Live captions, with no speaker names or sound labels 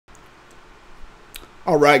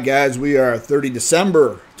All right, guys, we are 30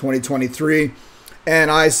 December 2023, and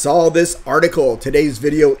I saw this article. Today's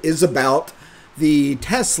video is about the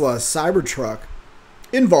Tesla Cybertruck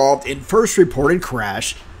involved in first reported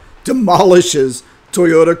crash, demolishes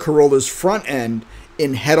Toyota Corolla's front end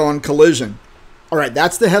in head-on collision. All right,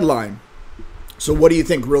 that's the headline. So what do you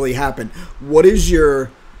think really happened? What is your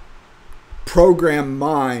programmed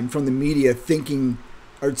mind from the media thinking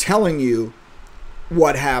or telling you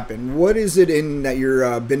what happened? What is it in that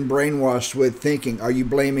you're been brainwashed with thinking? Are you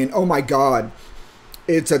blaming, oh my God,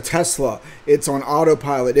 it's a Tesla, it's on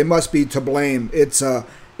autopilot, it must be to blame, it's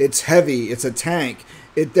heavy, it's a tank,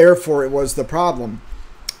 therefore it was the problem?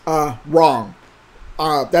 Wrong.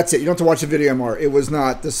 That's it. You don't have to watch the video anymore. It was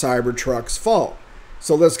not the Cybertruck's fault.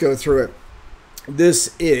 So let's go through it.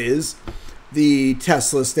 This is the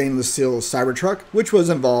Tesla stainless steel Cybertruck, which was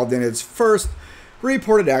involved in its first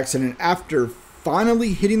reported accident after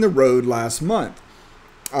finally hitting the road last month.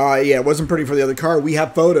 Yeah, it wasn't pretty for the other car. We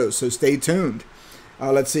have photos, so stay tuned.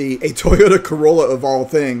 Let's see. A Toyota Corolla, of all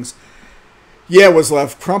things, yeah, was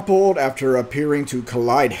left crumpled after appearing to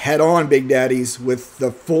collide head-on, Big Daddies, with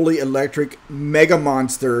the fully electric mega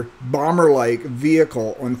monster bomber-like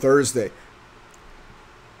vehicle on Thursday.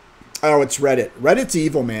 Oh, it's Reddit. Reddit's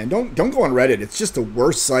evil, man. Don't go on Reddit. It's just the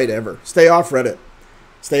worst site ever. Stay off Reddit.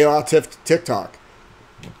 Stay off TikTok.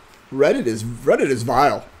 Reddit is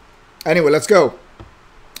vile. Anyway, let's go.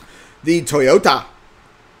 The Toyota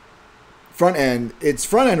its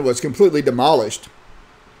front end was completely demolished.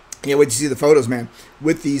 Can't wait to see the photos, man.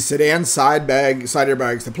 With the sedan side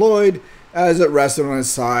airbags deployed as it rested on its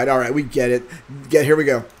side. All right, we get it. Here we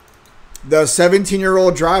go. The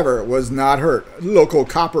 17-year-old driver was not hurt, local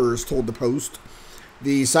coppers told the Post.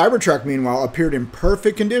 The Cybertruck, meanwhile, appeared in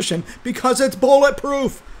perfect condition because it's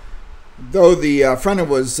bulletproof, though the front end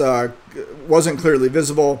wasn't clearly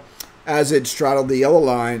visible as it straddled the yellow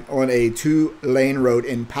line on a 2-lane road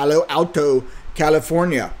in Palo Alto,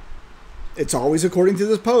 California. It's always according to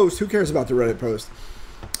this Post. Who cares about the Reddit post?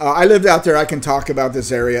 I lived out there. I can talk about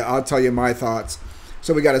this area. I'll tell you my thoughts.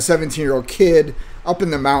 So we got a 17-year-old kid up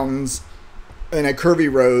in the mountains in a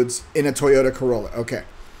curvy roads in a Toyota Corolla. Okay.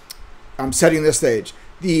 I'm setting the stage.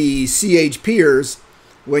 The CHPers,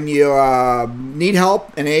 when you need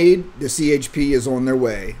help and aid, the CHP is on their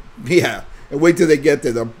way. Yeah. And wait till they get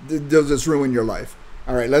there. They'll just ruin your life.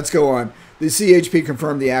 All right, let's go on. The CHP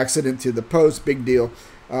confirmed the accident to the Post. Big deal.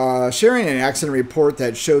 Sharing an accident report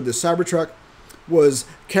that showed the Cybertruck was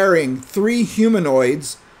carrying 3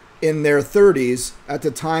 humanoids in their 30s at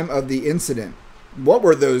the time of the incident. What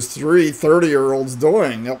were those 3 30-year-olds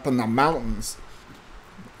doing up in the mountains?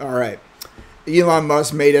 All right. Elon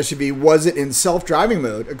Musk made SUV wasn't in self-driving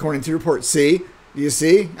mode, according to reports. See? You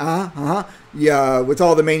see? Yeah, with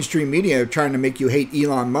all the mainstream media trying to make you hate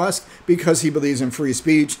Elon Musk because he believes in free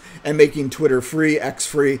speech and making Twitter free, X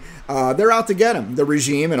free. They're out to get him. The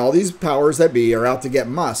regime and all these powers that be are out to get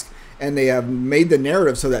Musk. And they have made the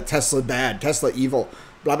narrative so that Tesla bad, Tesla evil,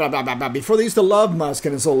 blah, blah, blah, blah, blah. Before they used to love Musk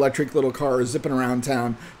and his electric little cars zipping around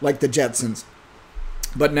town like the Jetsons.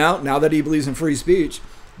 But now that he believes in free speech,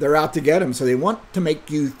 they're out to get him. So they want to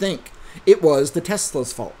make you think it was the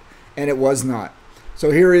Tesla's fault. And it was not. So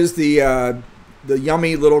here is the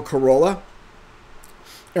yummy little Corolla.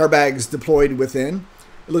 Airbags deployed within.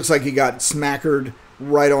 It looks like he got smackered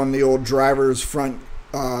right on the old driver's front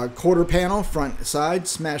quarter panel, front side.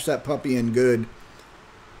 Smashed that puppy in good.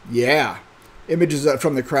 Yeah. Images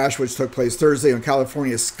from the crash, which took place Thursday on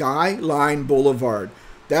California's Skyline Boulevard.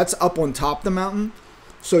 That's up on top of the mountain.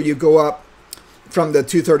 So you go up from the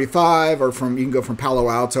 235, or you can go from Palo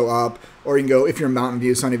Alto up, or you can go, if you're in Mountain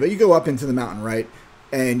View, Sunnyvale, you go up into the mountain, right?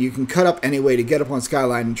 And you can cut up anyway to get up on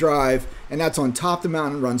Skyline and Drive, and that's on top of the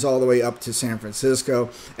mountain, runs all the way up to San Francisco.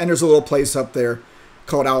 And there's a little place up there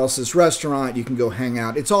called Alice's Restaurant. You can go hang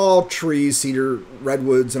out. It's all trees, cedar,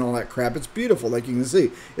 redwoods, and all that crap. It's beautiful, like you can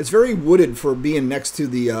see. It's very wooded for being next to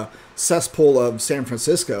the cesspool of San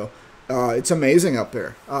Francisco. It's amazing up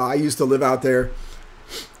there. I used to live out there.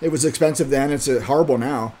 It was expensive then. It's horrible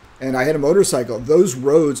now. And I had a motorcycle. Those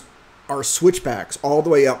roads are switchbacks all the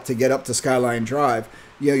way up to get up to Skyline Drive.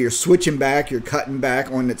 You know, you're switching back, you're cutting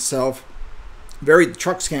back on itself. The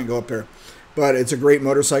trucks can't go up there. But it's a great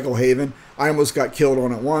motorcycle haven. I almost got killed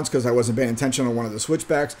on it once because I wasn't paying attention on one of the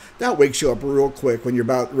switchbacks. That wakes you up real quick when you're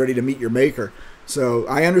about ready to meet your maker. So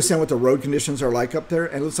I understand what the road conditions are like up there.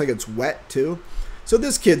 And it looks like it's wet too. So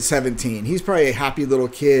this kid's 17. He's probably a happy little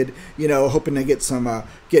kid, you know, hoping to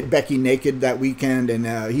get Becky naked that weekend.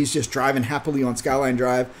 And he's just driving happily on Skyline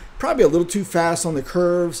Drive. Probably a little too fast on the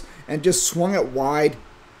curves and just swung it wide.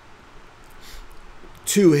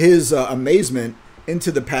 To his amazement,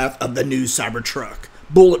 into the path of the new Cybertruck.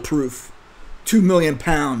 bulletproof, 2 million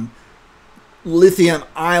pound lithium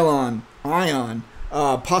ion,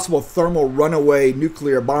 possible thermal runaway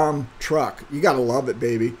nuclear bomb truck. You gotta love it,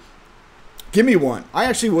 baby. Give me one. I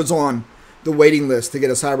actually was on the waiting list to get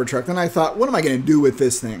a Cybertruck. Then I thought, what am I going to do with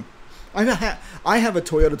this thing? I have a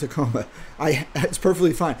Toyota Tacoma. It's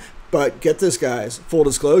perfectly fine. But get this, guys. Full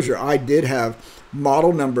disclosure, I did have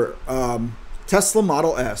model number, Tesla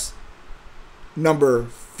Model S, number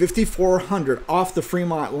 5400 off the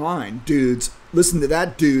Fremont line. Dudes, listen to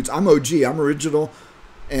that, dudes. I'm OG. I'm original.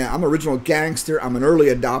 And I'm original gangster. I'm an early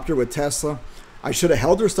adopter with Tesla. I should have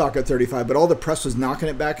held their stock at 35, but all the press was knocking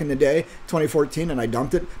it back in the day, 2014, and I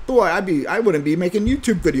dumped it. Boy, I wouldn't be making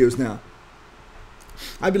YouTube videos now.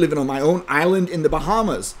 I'd be living on my own island in the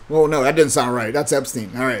Bahamas. Well, no, that didn't sound right. That's Epstein.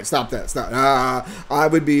 All right, stop that. Stop. I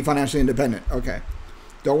would be financially independent. Okay.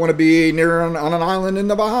 Don't want to be near on an island in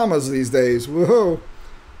the Bahamas these days. Woohoo.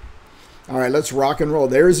 All right, let's rock and roll.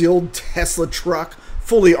 There's the old Tesla truck,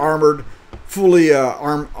 fully armored, fully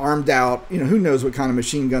armed out. You know, who knows what kind of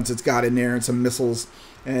machine guns it's got in there, and some missiles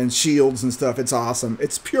and shields and stuff. It's awesome.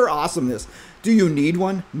 It's pure awesomeness. Do you need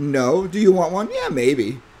one? No. Do you want one? Yeah,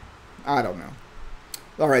 maybe. I don't know.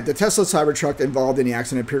 All right, the Tesla Cybertruck involved in the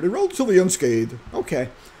accident appeared relatively unscathed. Okay.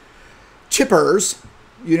 Chippers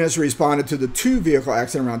units responded to the two-vehicle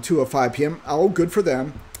accident around 2:05 p.m. Oh, good for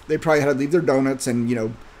them. They probably had to leave their donuts and, you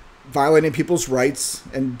know, violating people's rights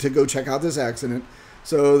and to go check out this accident.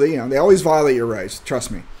 So, they always violate your rights.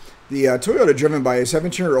 Trust me. The Toyota, driven by a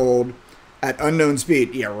 17-year-old at unknown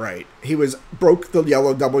speed. Yeah, right. He broke the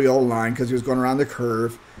double yellow line because he was going around the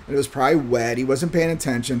curve. And it was probably wet. He wasn't paying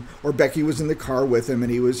attention. Or Becky was in the car with him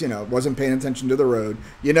and he was, wasn't paying attention to the road.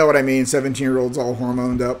 You know what I mean? 17-year-olds all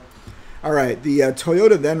hormoned up. All right. The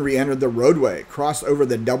Toyota then re-entered the roadway, crossed over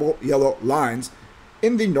the double yellow lines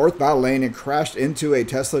in the northbound lane, and crashed into a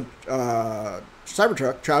Tesla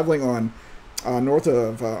Cybertruck traveling on north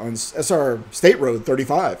of on SR State Road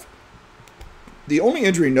 35. The only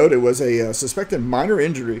injury noted was a suspected minor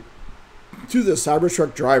injury to the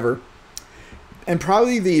Cybertruck driver and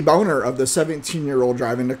probably the owner of the 17-year-old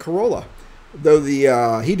driving the Corolla, though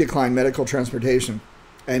he declined medical transportation.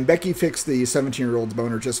 And Becky fixed the 17-year-old's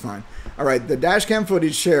boner just fine. All right, the dashcam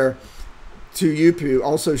footage share to YouTube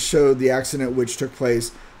also showed the accident, which took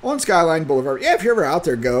place on Skyline Boulevard. Yeah, if you're ever out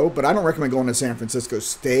there, go. But I don't recommend going to San Francisco.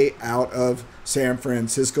 Stay out of San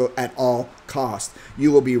Francisco at all costs.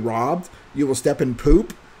 You will be robbed. You will step in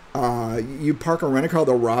poop. You park a rent-a-car,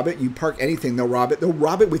 they'll rob it. You park anything, they'll rob it. They'll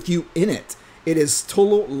rob it with you in it. It is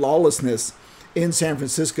total lawlessness in San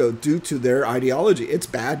Francisco due to their ideology. It's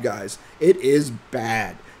bad, guys. It is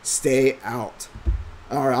bad. Stay out.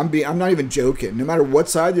 All right, I'm not even joking. No matter what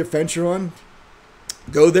side of the fence you're on,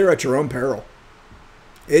 go there at your own peril.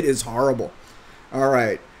 It is horrible. All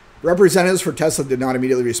right. Representatives for Tesla did not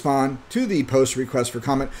immediately respond to the post request for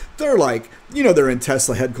comment. They're like, they're in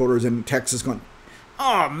Tesla headquarters in Texas going,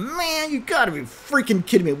 oh, man, you got to be freaking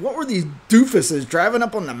kidding me. What were these doofuses driving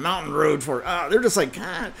up on the mountain road for? They're just like,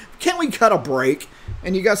 God, can't we cut a break?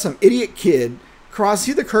 And you got some idiot kid cross.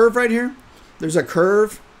 See the curve right here? There's a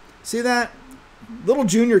curve. See that? Little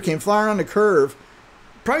Junior came flying on the curve.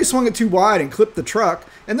 Probably swung it too wide and clipped the truck.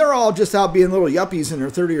 And they're all just out being little yuppies in their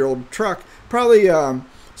 30-year-old truck. Probably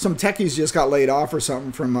some techies just got laid off or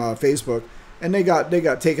something from Facebook. And they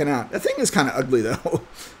got taken out. That thing is kind of ugly, though.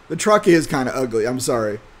 The truck is kind of ugly. I'm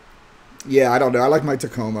sorry. Yeah, I don't know. I like my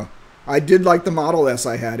Tacoma. I did like the Model S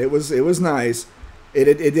I had. It was nice.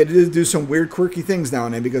 It did do some weird, quirky things now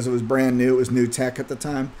and then because it was brand new. It was new tech at the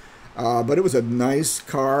time. But it was a nice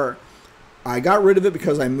car. I got rid of it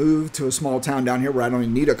because I moved to a small town down here where I don't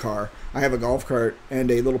even need a car. I have a golf cart and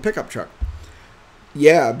a little pickup truck.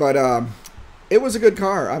 Yeah, but it was a good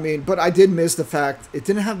car. I mean, but I did miss the fact it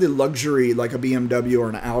didn't have the luxury like a BMW or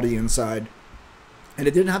an Audi inside. And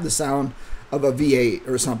it didn't have the sound of a V8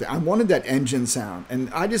 or something. I wanted that engine sound, and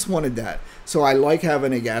I just wanted that. So I like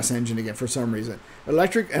having a gas engine again for some reason.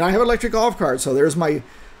 Electric, and I have an electric golf cart, so there's my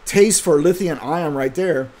taste for lithium ion right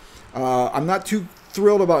there. I'm not too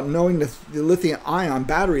thrilled about knowing the lithium ion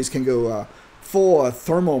batteries can go full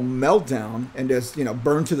thermal meltdown and just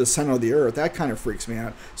burn to the center of the earth. That kind of freaks me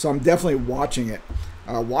out. So I'm definitely watching it.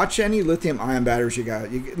 Watch any lithium ion batteries you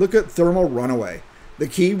got. You look at thermal runaway. The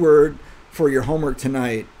key word for your homework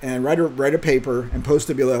tonight, and write a paper and post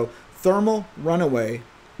it below. Thermal runaway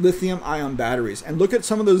lithium ion batteries. And look at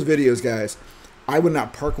some of those videos, guys. I would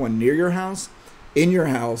not park one near your house, in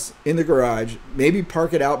the garage. Maybe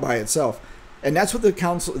park it out by itself. And that's what the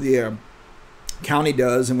county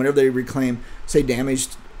does. And whenever they reclaim, say,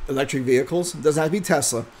 damaged electric vehicles, it doesn't have to be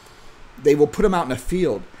Tesla, they will put them out in a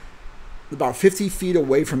field. about 50 feet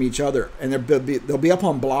away from each other, and they'll be up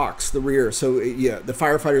on blocks, the rear, so yeah, the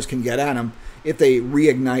firefighters can get at them if they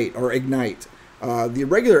reignite or ignite. The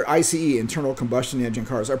regular ICE, internal combustion engine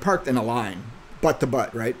cars, are parked in a line, butt to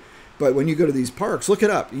butt, right? But when you go to these parks, look it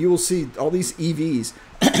up. You will see all these EVs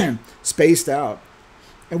spaced out.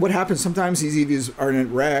 And what happens, sometimes these EVs are in a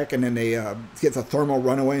wreck, and then they get the thermal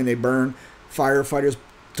runaway and they burn. Firefighters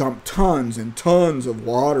dump tons and tons of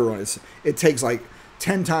water on it. It takes like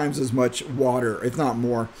 10 times as much water, if not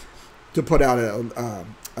more, to put out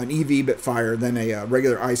an EV bit fire than a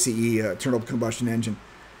regular ICE, internal combustion engine.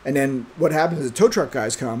 And then what happens is the tow truck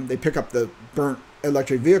guys come, they pick up the burnt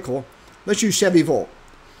electric vehicle. Let's use Chevy Volt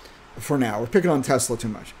for now. We're picking on Tesla too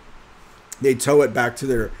much. They tow it back to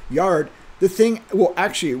their yard. The thing will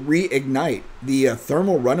actually reignite. The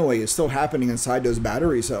thermal runaway is still happening inside those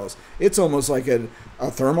battery cells. It's almost like a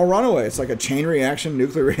thermal runaway. It's like a chain reaction,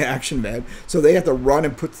 nuclear reaction, man. So they have to run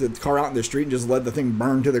and put the car out in the street and just let the thing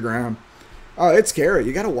burn to the ground. Oh, it's scary.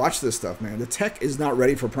 You got to watch this stuff, man. The tech is not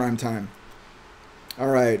ready for prime time. All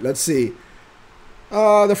right, let's see.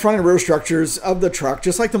 The front and rear structures of the truck,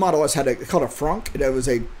 just like the Model S, had called a frunk. It was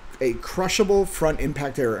a crushable front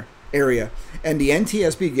impact area. And the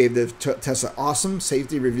NTSB gave the Tesla awesome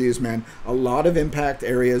safety reviews, man. A lot of impact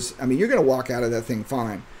areas. I mean, you're going to walk out of that thing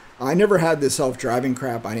fine. I never had this self-driving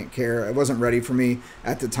crap. I didn't care. It wasn't ready for me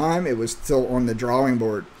at the time. It was still on the drawing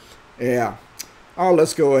board. Yeah. Oh,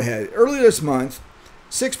 let's go ahead. Earlier this month,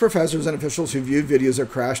 6 professors and officials who viewed videos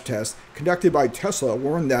of crash tests conducted by Tesla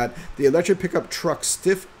warned that the electric pickup truck's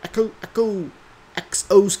stiff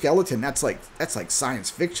exoskeleton, that's like science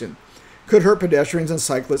fiction, could hurt pedestrians and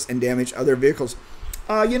cyclists and damage other vehicles.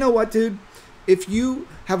 You know what, dude? If you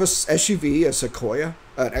have a SUV, a Sequoia,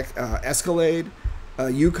 an Escalade, a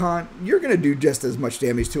Yukon, you're going to do just as much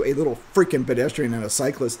damage to a little freaking pedestrian and a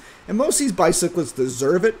cyclist. And most of these bicyclists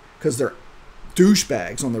deserve it because they're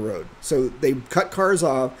douchebags on the road. So they cut cars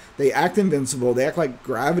off, they act invincible, they act like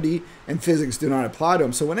gravity and physics do not apply to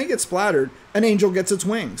them. So when they get splattered, an angel gets its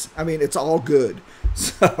wings. I mean, it's all good.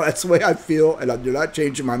 So that's the way I feel, and I'm not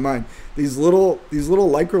changing my mind. These little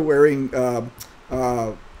lycra wearing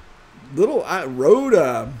road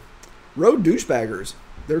douchebaggers,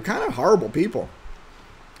 they're kind of horrible people.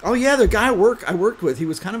 Oh yeah, the guy I worked with, he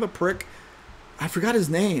was kind of a prick. I forgot his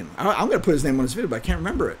name. I'm going to put his name on this video, but I can't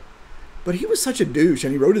remember it. But he was such a douche,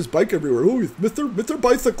 and he rode his bike everywhere. Oh, he's Mr.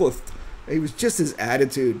 Bicyclist. He was just his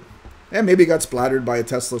attitude. And maybe he got splattered by a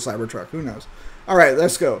Tesla Cybertruck. Who knows? All right,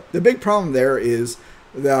 let's go. The big problem there is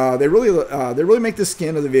they really make the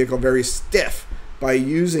skin of the vehicle very stiff by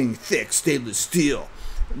using thick stainless steel.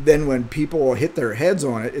 Then when people hit their heads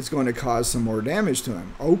on it, it's going to cause some more damage to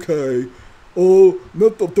them. Okay. Oh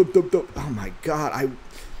my God.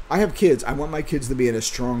 I have kids. I want my kids to be in a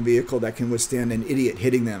strong vehicle that can withstand an idiot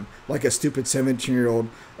hitting them, like a stupid 17-year-old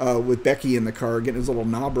with Becky in the car getting his little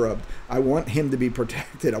knob rubbed. I want him to be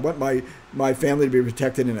protected. I want my family to be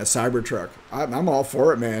protected in a Cybertruck. I'm all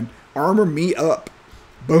for it, man. Armor me up.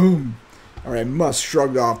 Boom. All right, Musk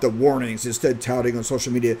shrugged off the warnings, instead touting on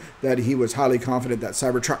social media that he was highly confident that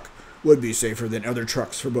Cybertruck would be safer than other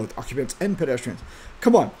trucks for both occupants and pedestrians.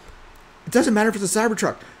 Come on. It doesn't matter if it's a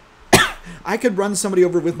Cybertruck. I could run somebody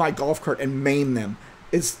over with my golf cart and maim them.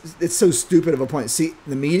 It's so stupid of a point. See,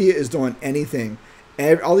 the media is doing anything.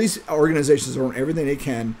 All these organizations are doing everything they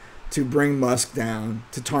can to bring Musk down,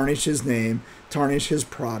 to tarnish his name, tarnish his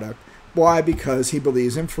product. Why? Because he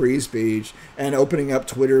believes in free speech and opening up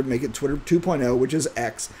Twitter, make it Twitter 2.0, which is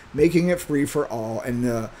X, making it free for all. And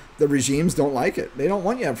the regimes don't like it. They don't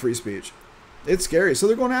want you to have free speech. It's scary. So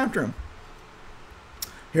they're going after him.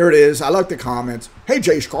 Here it is. I like the comments. Hey,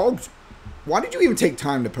 Jay Scroggs. Why did you even take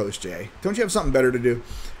time to post, Jay? Don't you have something better to do?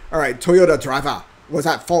 All right, Toyota driver was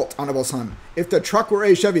at fault, Honorable Son. If the truck were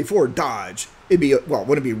a Chevy Ford Dodge, it'd be, well,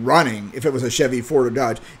 wouldn't be running if it was a Chevy Ford or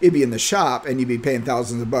Dodge. It'd be in the shop, and you'd be paying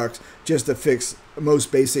thousands of bucks just to fix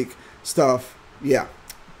most basic stuff. Yeah,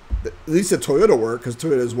 at least the Toyota worked, because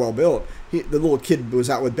Toyota is well built. The little kid was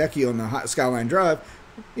out with Becky on the Skyline Drive.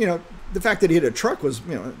 You know, the fact that he hit a truck was,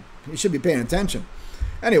 you know, he should be paying attention.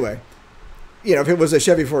 Anyway. You know, if it was a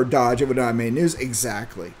Chevy Ford Dodge, it would not have made news.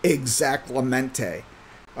 Exactly. Exactamente.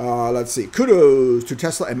 Let's see. Kudos to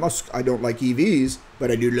Tesla and Musk. I don't like EVs,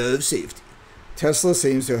 but I do love safety. Tesla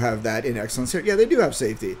seems to have that in excellence here. Yeah, they do have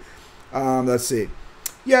safety. Let's see.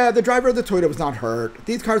 Yeah, the driver of the Toyota was not hurt.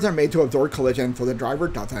 These cars are made to avoid collision, so the driver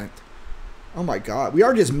doesn't. Oh my God. We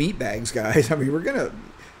are just meat bags, guys. I mean,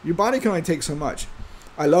 your body can only take so much.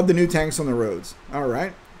 I love the new tanks on the roads. All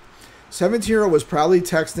right. 17-year-old was proudly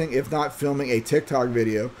texting, if not filming, a TikTok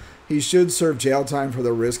video. He should serve jail time for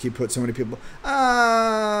the risk he put so many people.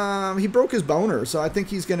 He broke his boner, so I think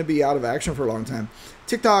he's going to be out of action for a long time.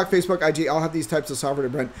 TikTok, Facebook, IG, all have these types of software to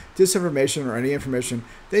prevent disinformation or any information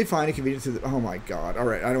they find inconvenient to the... Oh my God. All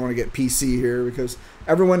right, I don't want to get PC here because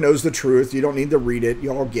everyone knows the truth. You don't need to read it.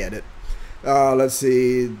 You all get it. Let's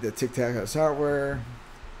see. The TikTok software.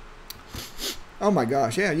 Oh my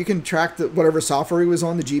gosh. Yeah, you can track whatever software he was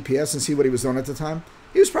on, the GPS, and see what he was doing at the time.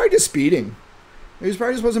 He was probably just speeding. He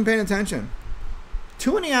probably just wasn't paying attention.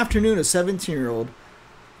 2 in the afternoon, a 17-year-old.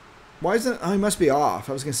 Why isn't... Oh, he must be off.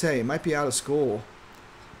 I was going to say, he might be out of school.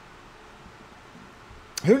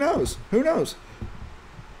 Who knows? Who knows?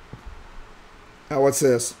 Oh, what's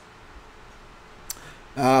this?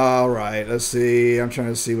 All right, let's see. I'm trying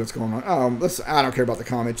to see what's going on. I don't care about the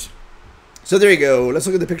comments. So there you go. Let's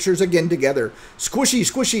look at the pictures again together. Squishy,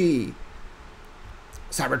 squishy.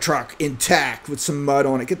 Cybertruck intact with some mud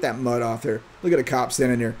on it. Get that mud off there. Look at a cop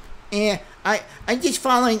standing there. I'm just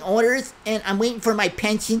following orders, and I'm waiting for my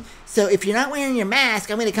pension. So if you're not wearing your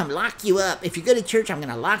mask, I'm going to come lock you up. If you go to church, I'm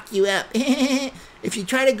going to lock you up. If you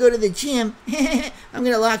try to go to the gym, I'm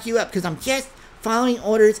going to lock you up because I'm just following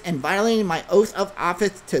orders and violating my oath of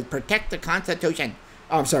office to protect the Constitution.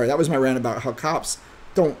 Oh, I'm sorry. That was my rant about how cops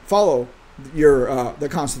don't follow your the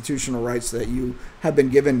constitutional rights that you have been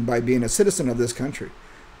given by being a citizen of this country.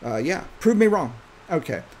 Yeah, prove me wrong.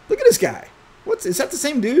 Okay, look at this guy. Is that the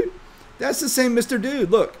same dude? That's the same Mr.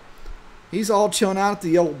 Dude. Look, he's all chilling out at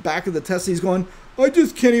the old back of the Tesla. He's going, I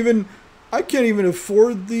can't even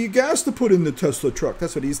afford the gas to put in the Tesla truck.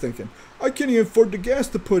 That's what he's thinking. I can't even afford the gas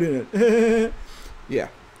to put in it. Yeah.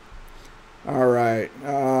 All right.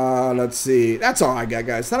 Let's see. That's all I got,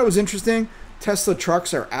 guys. Thought it was interesting. Tesla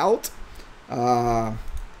trucks are out.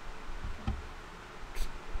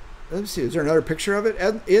 Let's see. Is there another picture of it?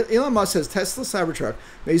 Elon Musk says Tesla Cybertruck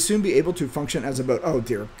may soon be able to function as a boat. Oh,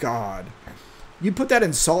 dear God. You put that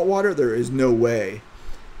in salt water, there is no way.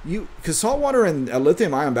 Because salt water and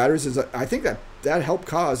lithium-ion batteries, I think that help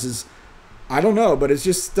cause I don't know, but it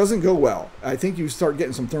just doesn't go well. I think you start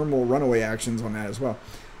getting some thermal runaway actions on that as well.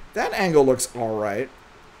 That angle looks all right.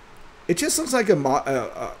 It just looks like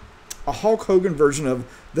a Hulk Hogan version of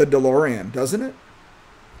the DeLorean, doesn't it?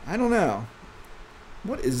 I don't know.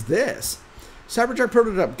 What is this? Cybertruck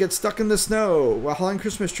prototype gets stuck in the snow while hauling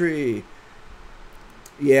Christmas tree.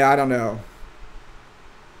 Yeah, I don't know.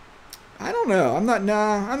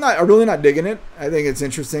 I'm really not digging it. I think it's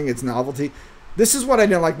interesting. It's novelty. This is what I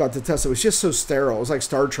didn't like about the Tesla. It was just so sterile. It was like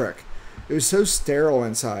Star Trek. It was so sterile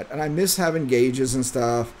inside. And I miss having gauges and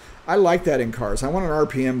stuff. I like that in cars. I want an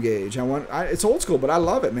RPM gauge. It's old school, but I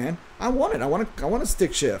love it, man. I want it. I want a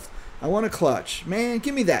stick shift. I want a clutch. Man,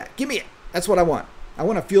 give me that. Give me it. That's what I want. I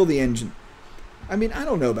want to feel the engine. I mean, I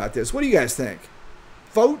don't know about this. What do you guys think?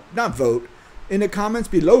 Not vote. In the comments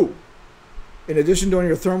below. In addition to doing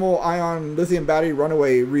your thermal ion lithium battery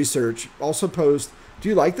runaway research, also post, do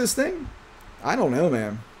you like this thing? I don't know,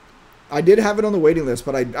 man. I did have it on the waiting list,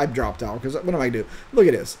 but I dropped out because what am I going to do? Look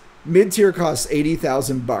at this. Mid-tier costs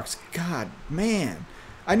 $80,000. God, man.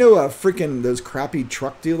 I know freaking those crappy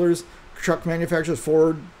truck dealers, truck manufacturers,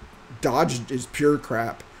 Ford, Dodge is pure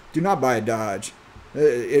crap. Do not buy a Dodge.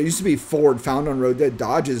 It used to be Ford, found on road. That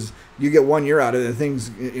Dodge is, you get 1 year out of it, the thing's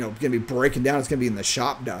going to be breaking down. It's going to be in the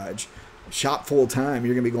shop Dodge. Shop full time.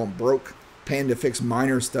 You're going to be going broke, paying to fix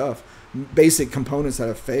minor stuff. Basic components that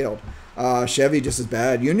have failed. Chevy just as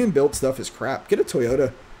bad. Union built stuff is crap. Get a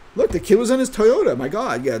Toyota. Look, the kid was in his Toyota. My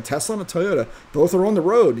God, you got a Tesla and a Toyota. Both are on the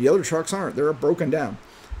road. The other trucks aren't. They're broken down.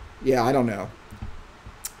 Yeah, I don't know.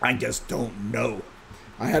 I just don't know.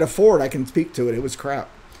 I had a Ford. I can speak to it. It was crap.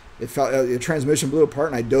 It felt the transmission blew apart,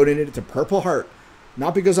 and I donated it to Purple Heart.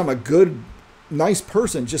 Not because I'm a good, nice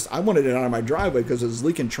person. Just I wanted it out of my driveway because it was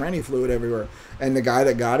leaking tranny fluid everywhere. And the guy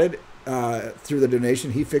that got it through the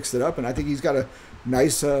donation, he fixed it up, and I think he's got a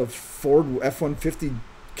nice Ford F-150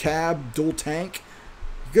 cab, dual tank.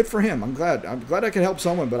 Good for him. I'm glad I could help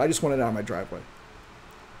someone, but I just want it out of my driveway.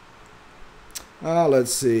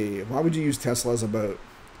 Let's see. Why would you use Tesla as a boat?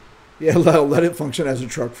 Yeah, let it function as a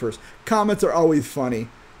truck first. Comments are always funny.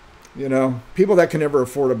 You know, people that can never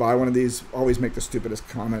afford to buy one of these always make the stupidest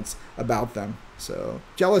comments about them. So,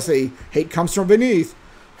 jealousy, hate comes from beneath.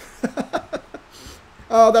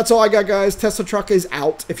 That's all I got, guys. Tesla truck is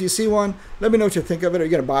out. If you see one, let me know what you think of it. Are you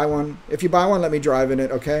going to buy one? If you buy one, let me drive in it,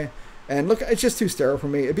 okay? And look, it's just too sterile for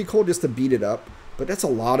me. It'd be cool just to beat it up, but that's a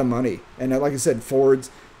lot of money. And like I said, Fords,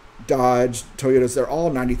 Dodge, Toyotas, they're all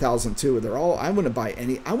 $90,000 too. They're all, I wouldn't buy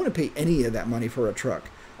any, I wouldn't pay any of that money for a truck.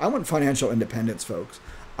 I want financial independence, folks.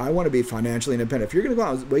 I want to be financially independent. If you're going to go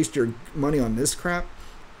out and waste your money on this crap,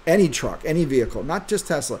 Any truck, any vehicle, not just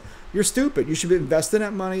Tesla. You're stupid. You should be investing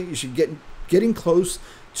that money. You should getting close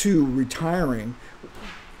to retiring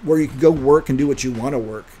where you can go work and do what you want to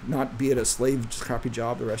work, not be at a slave crappy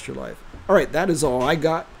job the rest of your life. All right, that is all I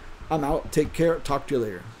got. I'm out. Take care. Talk to you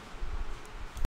later.